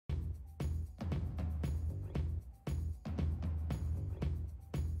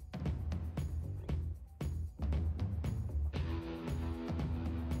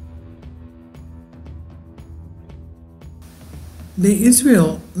The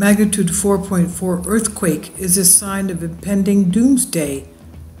Israel magnitude 4.4 earthquake is a sign of impending doomsday,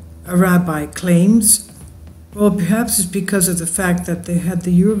 a rabbi claims. Well, perhaps it's because of the fact that they had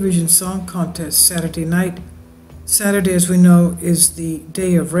the Eurovision Song Contest Saturday night. Saturday, as we know, is the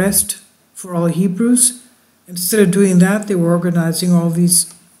day of rest for all Hebrews. Instead of doing that, they were organizing all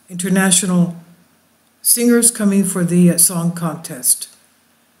these international singers coming for the song contest.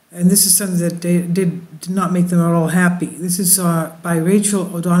 And this is something that did not make them at all happy. This is by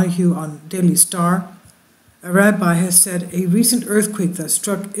Rachel O'Donoghue on Daily Star. A rabbi has said a recent earthquake that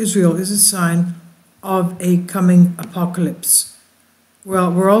struck Israel is a sign of a coming apocalypse. Well,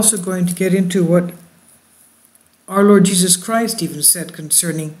 we're also going to get into what our Lord Jesus Christ even said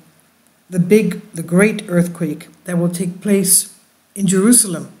concerning the great earthquake that will take place in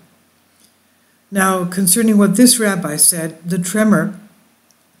Jerusalem. Now, concerning what this rabbi said, the tremor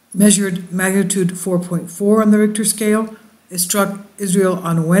measured magnitude 4.4 on the Richter scale. It struck Israel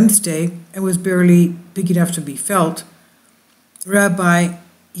on Wednesday and was barely big enough to be felt. Rabbi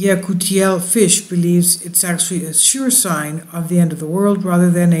Yakutiel Fish believes it's actually a sure sign of the end of the world rather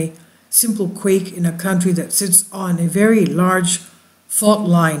than a simple quake in a country that sits on a very large fault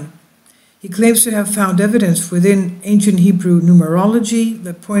line. He claims to have found evidence within ancient Hebrew numerology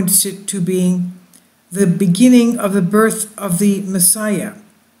that points it to being the beginning of the birth of the Messiah.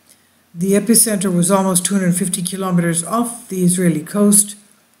 The epicenter was almost 250 kilometers off the Israeli coast.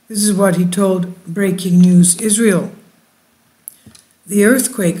 This is what he told Breaking News Israel. The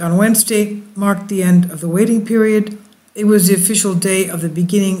earthquake on Wednesday marked the end of the waiting period. It was the official day of the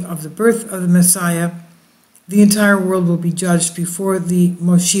beginning of the birth of the Messiah. The entire world will be judged before the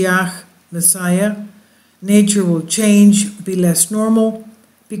Moshiach, Messiah. Nature will change, be less normal,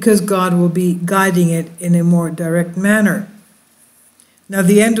 because God will be guiding it in a more direct manner. Now,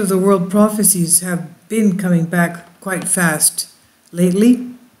 the end of the world prophecies have been coming back quite fast lately.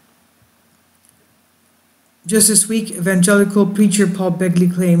 Just this week, evangelical preacher Paul Begley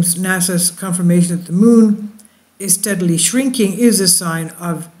claims NASA's confirmation that the moon is steadily shrinking is a sign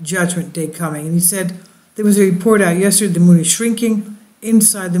of Judgment Day coming. And he said there was a report out yesterday the moon is shrinking.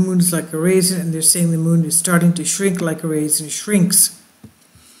 Inside the moon is like a raisin, and they're saying the moon is starting to shrink like a raisin shrinks.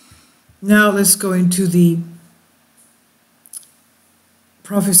 Now let's go into the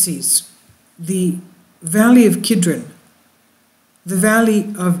prophecies. The Valley of Kidron, the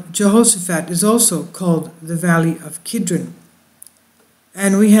Valley of Jehoshaphat, is also called the Valley of Kidron.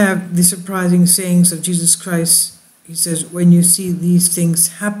 And we have the surprising sayings of Jesus Christ. He says, when you see these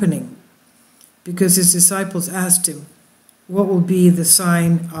things happening, because his disciples asked him, what will be the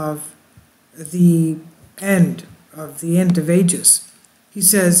sign of the end of ages? He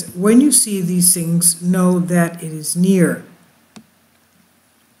says, when you see these things, know that it is near.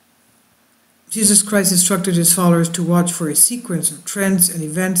 Jesus Christ instructed his followers to watch for a sequence of trends and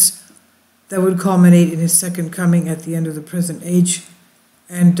events that would culminate in his second coming at the end of the present age,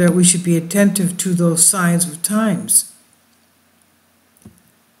 and we should be attentive to those signs of times.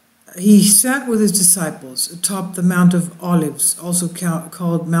 He sat with his disciples atop the Mount of Olives, also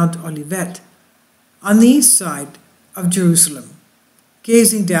called Mount Olivet, on the east side of Jerusalem,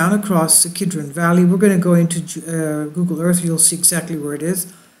 gazing down across the Kidron Valley. We're going to go into Google Earth, you'll see exactly where it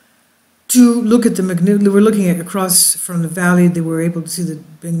is. To look at they were looking at across from the valley, they were able to see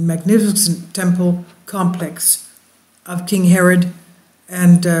the magnificent temple complex of King Herod.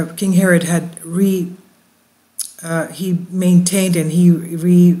 And King Herod had he maintained and he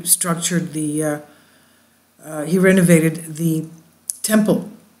restructured he renovated the temple.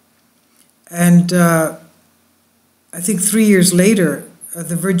 And I think 3 years later,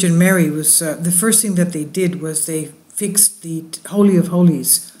 the Virgin Mary was, the first thing that they did was they fixed the Holy of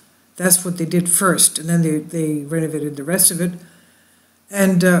Holies. That's what they did first, and then they renovated the rest of it.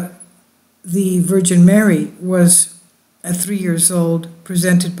 And the Virgin Mary was, at 3 years old,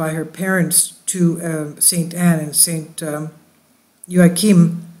 presented by her parents to Saint Anne and Saint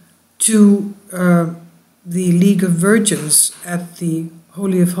Joachim to the League of Virgins at the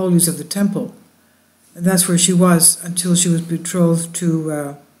Holy of Holies of the temple. And that's where she was until she was betrothed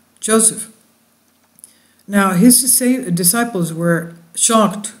to Joseph. Now, his disciples were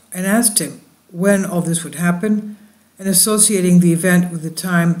shocked and asked him when all this would happen, and associating the event with the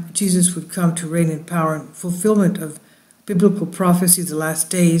time Jesus would come to reign in power and fulfillment of biblical prophecy, the last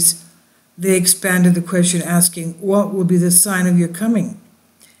days, they expanded the question asking, what will be the sign of your coming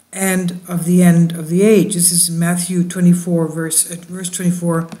and of the end of the age? This is Matthew 24, verse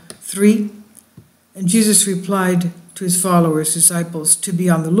 24, 3. And Jesus replied to his followers, disciples, to be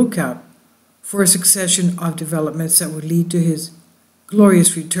on the lookout for a succession of developments that would lead to his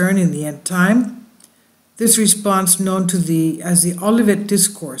glorious return in the end time. This response, known as the Olivet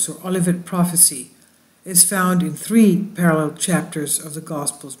Discourse or Olivet Prophecy, is found in 3 parallel chapters of the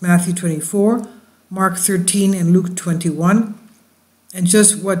Gospels, Matthew 24, Mark 13, and Luke 21. And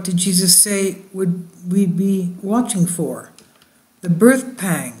just what did Jesus say would we be watching for? The birth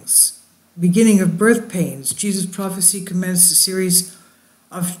pangs, beginning of birth pains. Jesus' prophecy commenced a series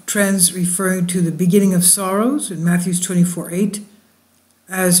of trends referring to the beginning of sorrows in Matthew 24:8,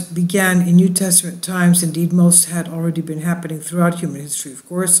 as began in New Testament times. Indeed, most had already been happening throughout human history, of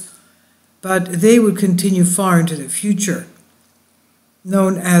course, but they would continue far into the future.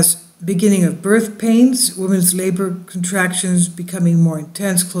 Known as beginning of birth pains, women's labor contractions becoming more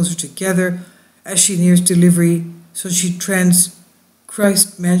intense, closer together as she nears delivery, so the trends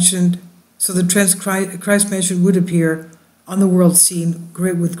Christ mentioned would appear on the world scene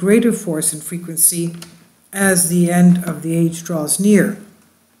with greater force and frequency as the end of the age draws near.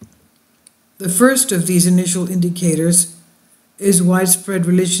 The first of these initial indicators is widespread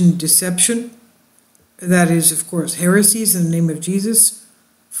religion deception, that is, of course, heresies in the name of Jesus,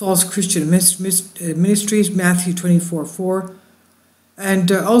 false Christian ministries, Matthew 24:4,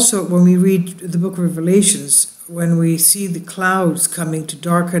 and also when we read the book of Revelations, when we see the clouds coming to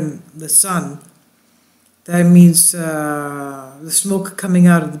darken the sun, that means the smoke coming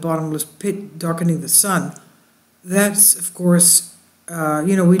out of the bottomless pit darkening the sun. That's, of course,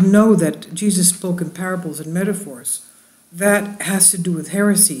 we know that Jesus spoke in parables and metaphors. That has to do with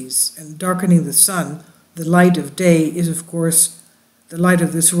heresies and darkening the sun. The light of day is, of course, the light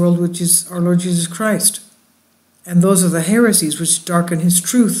of this world, which is our Lord Jesus Christ. And those are the heresies which darken his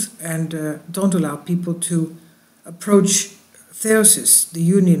truth and don't allow people to approach theosis, the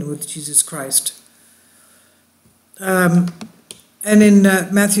union with Jesus Christ. And in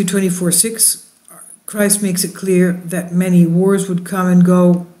Matthew 24:6, Christ makes it clear that many wars would come and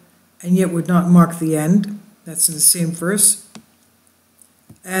go and yet would not mark the end. That's in the same verse.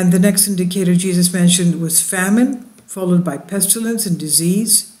 And the next indicator Jesus mentioned was famine, followed by pestilence and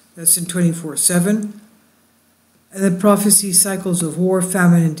disease. That's in 24:7. And the prophecy cycles of war,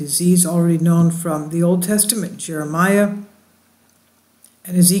 famine, and disease, already known from the Old Testament, Jeremiah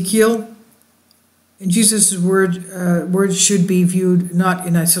and Ezekiel. And Jesus' words should be viewed not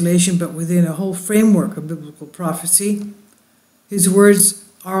in isolation, but within a whole framework of biblical prophecy. His words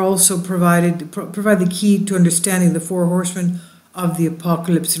are also provide the key to understanding the 4 horsemen of the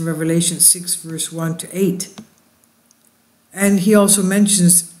apocalypse in Revelation 6, verse 1 to 8. And he also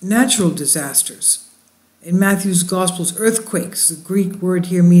mentions natural disasters. In Matthew's Gospels, earthquakes, the Greek word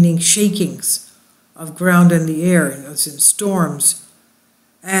here meaning shakings of ground and the air, as in storms.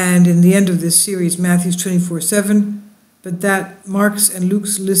 And in the end of this series, Matthew's 24:7, but that Mark's and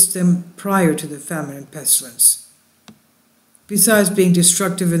Luke's list them prior to the famine and pestilence. Besides being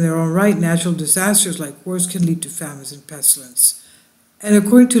destructive in their own right, natural disasters like wars can lead to famines and pestilence. And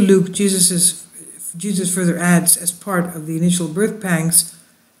according to Luke, Jesus further adds, as part of the initial birth pangs,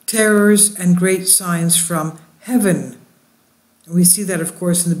 terrors and great signs from heaven. And we see that, of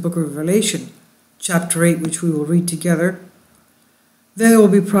course, in the book of Revelation, chapter 8, which we will read together. Then there will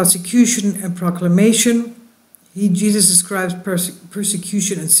be persecution and proclamation. Jesus describes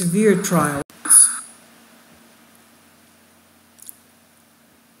persecution and severe trials.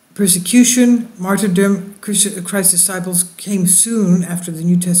 Persecution, martyrdom, Christ's disciples came soon after the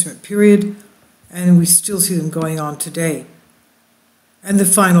New Testament period, and we still see them going on today. And the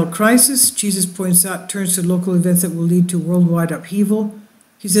final crisis, Jesus points out, turns to local events that will lead to worldwide upheaval.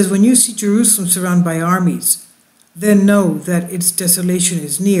 He says, when you see Jerusalem surrounded by armies, then know that its desolation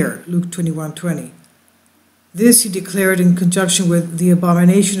is near, Luke 21:20. This he declared in conjunction with the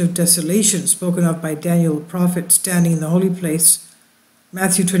abomination of desolation spoken of by Daniel the prophet standing in the holy place,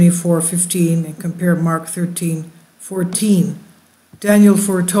 Matthew 24:15, and compare Mark 13:14. Daniel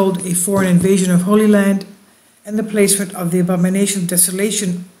foretold a foreign invasion of Holy Land and the placement of the abomination of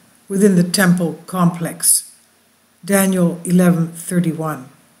desolation within the temple complex, Daniel 11:31.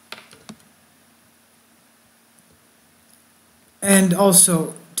 And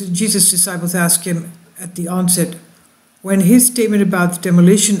also, Jesus' disciples asked him at the onset, when his statement about the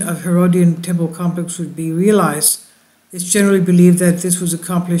demolition of Herodian temple complex would be realized, it's generally believed that this was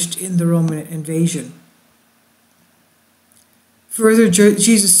accomplished in the Roman invasion. Further,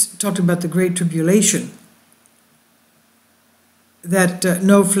 Jesus talked about the Great Tribulation, that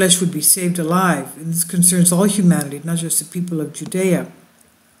no flesh would be saved alive, and this concerns all humanity, not just the people of Judea.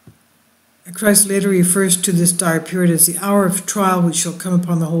 And Christ later refers to this dire period as the hour of trial which shall come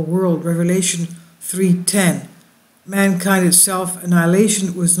upon the whole world, Revelation 3:10. Mankind itself,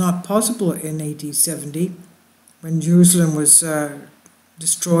 annihilation was not possible in AD 70, when Jerusalem was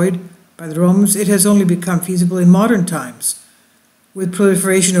destroyed, by the Romans, it has only become feasible in modern times, with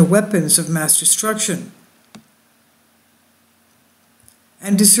proliferation of weapons of mass destruction.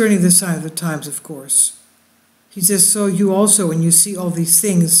 And discerning the sign of the times, of course. He says, so you also, when you see all these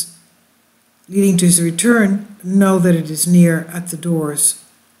things leading to his return, know that it is near at the doors.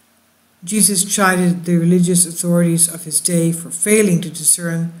 Jesus chided the religious authorities of his day for failing to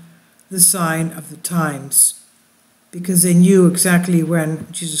discern the sign of the times, because they knew exactly when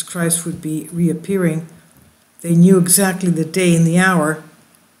Jesus Christ would be reappearing. They knew exactly the day and the hour,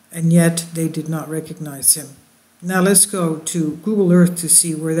 and yet they did not recognize him. Now let's go to Google Earth to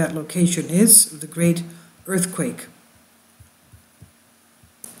see where that location is, the great earthquake.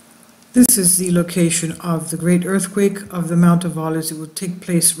 This is the location of the great earthquake of the Mount of Olives. It will take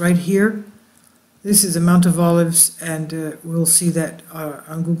place right here. This is the Mount of Olives, and we'll see that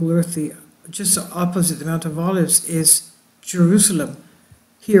on Google Earth, just opposite the Mount of Olives is Jerusalem.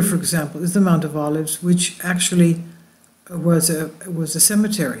 Here, for example, is the Mount of Olives, which actually was a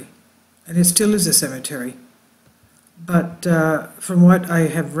cemetery, and it still is a cemetery. But from what I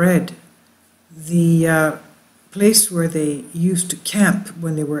have read, the place where they used to camp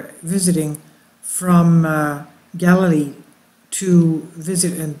when they were visiting from Galilee to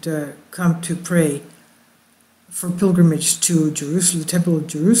visit and come to pray for pilgrimage to Jerusalem, the Temple of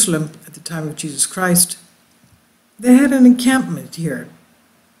Jerusalem at the time of Jesus Christ, they had an encampment here.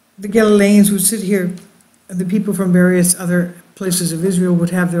 The Galileans would sit here, and the people from various other places of Israel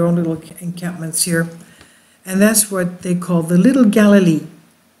would have their own little encampments here. And that's what they call the Little Galilee.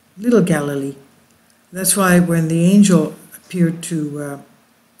 Little Galilee. That's why when the angel appeared to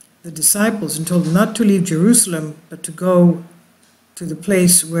the disciples and told them not to leave Jerusalem, but to go to the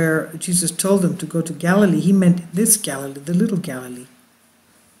place where Jesus told them to go to Galilee, he meant this Galilee, the Little Galilee.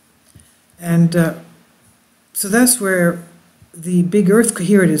 And so that's where the big earthquake,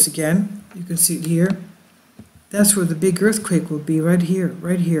 here it is again, you can see it here. That's where the big earthquake will be, right here,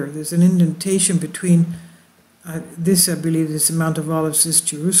 right here. There's an indentation between this, I believe, is the Mount of Olives, is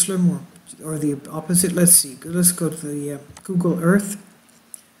Jerusalem, or the opposite. Let's see. Let's go to the Google Earth.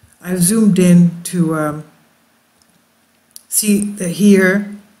 I've zoomed in to see that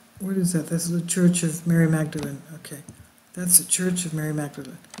here. What is that? That's the Church of Mary Magdalene. Okay, that's the Church of Mary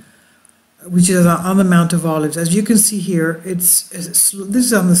Magdalene, which is on the Mount of Olives. As you can see here, this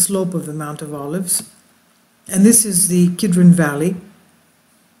is on the slope of the Mount of Olives, and this is the Kidron Valley,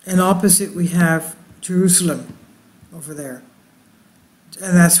 and opposite we have Jerusalem over there,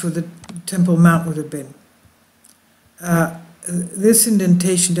 and that's where the Temple Mount would have been. This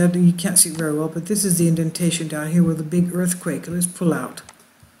indentation down, you can't see it very well, but this is the indentation down here where the big earthquake. Let's pull out.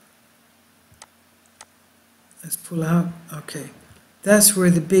 Let's pull out. Okay, that's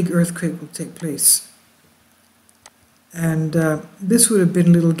where the big earthquake will take place. And this would have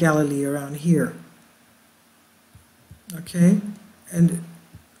been Little Galilee around here. Okay, and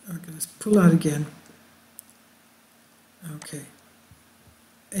okay, let's pull out again. Okay,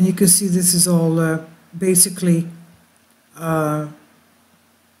 and you can see this is all basically a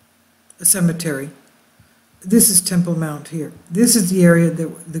cemetery. This is Temple Mount here. This is the area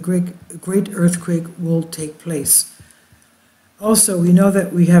that the great earthquake will take place. Also, we know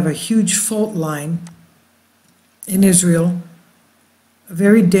that we have a huge fault line in Israel, a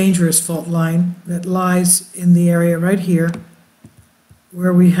very dangerous fault line that lies in the area right here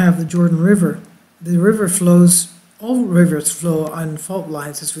where we have the Jordan River. The river flows, all rivers flow on fault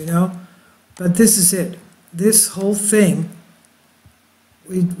lines, as we know, but this is it. This whole thing,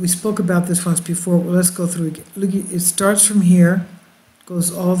 we spoke about this once before. Well, let's go through again. Look, it starts from here,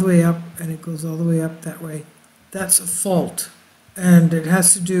 goes all the way up, and it goes all the way up that way. That's a fault, and it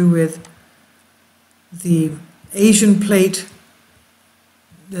has to do with the Asian plate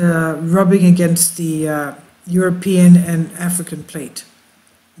rubbing against the European and African plate.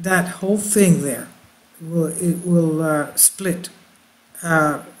 That whole thing there will split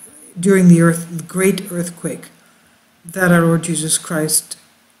during the great earthquake that our Lord Jesus Christ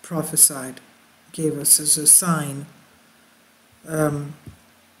prophesied, gave us as a sign.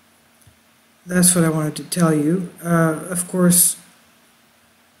 That's what I wanted to tell you. Of course,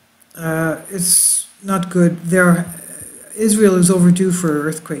 it's not good. Israel is overdue for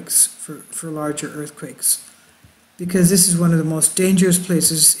earthquakes, for larger earthquakes, because this is one of the most dangerous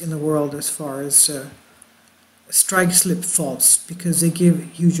places in the world as far as strike-slip faults, because they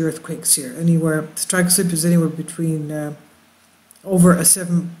give huge earthquakes here. Strike-slip is anywhere between over a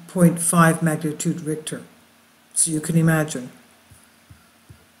 7.5 magnitude Richter, so you can imagine.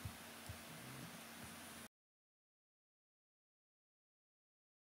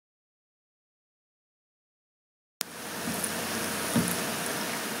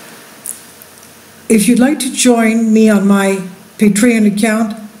 If you'd like to join me on my Patreon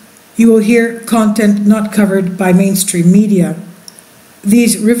account, you will hear content not covered by mainstream media.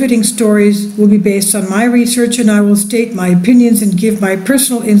 These riveting stories will be based on my research, and I will state my opinions and give my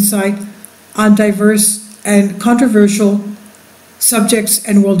personal insight on diverse and controversial subjects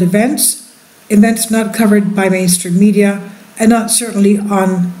and world events not covered by mainstream media, and not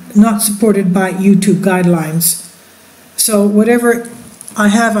supported by YouTube guidelines. So whatever I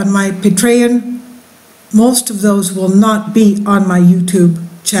have on my Patreon, most of those will not be on my YouTube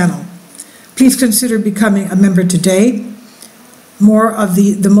channel. Please consider becoming a member today. More of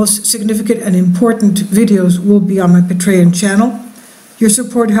the most significant and important videos will be on my Patreon channel. Your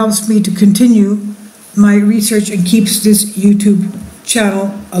support helps me to continue my research and keeps this YouTube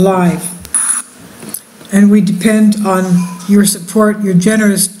channel alive. And we depend on your support, your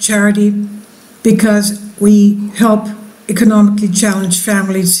generous charity, because we help economically challenged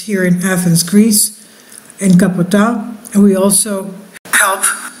families here in Athens, Greece, in Kapota, and we also help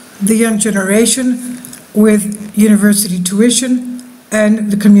the young generation with university tuition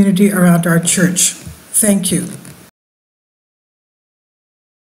and the community around our church. Thank you.